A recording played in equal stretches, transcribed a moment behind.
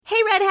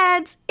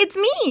redheads! It's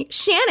me,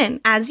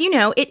 Shannon. As you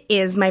know, it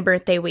is my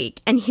birthday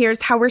week, and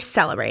here's how we're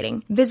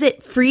celebrating.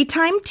 Visit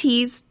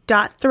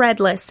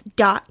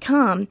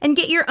freetimetees.threadless.com and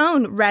get your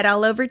own red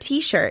all over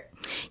t-shirt.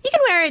 You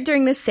can wear it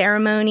during the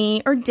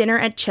ceremony or dinner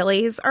at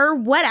Chili's or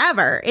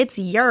whatever. It's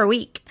your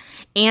week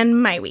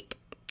and my week.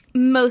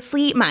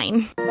 Mostly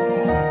mine.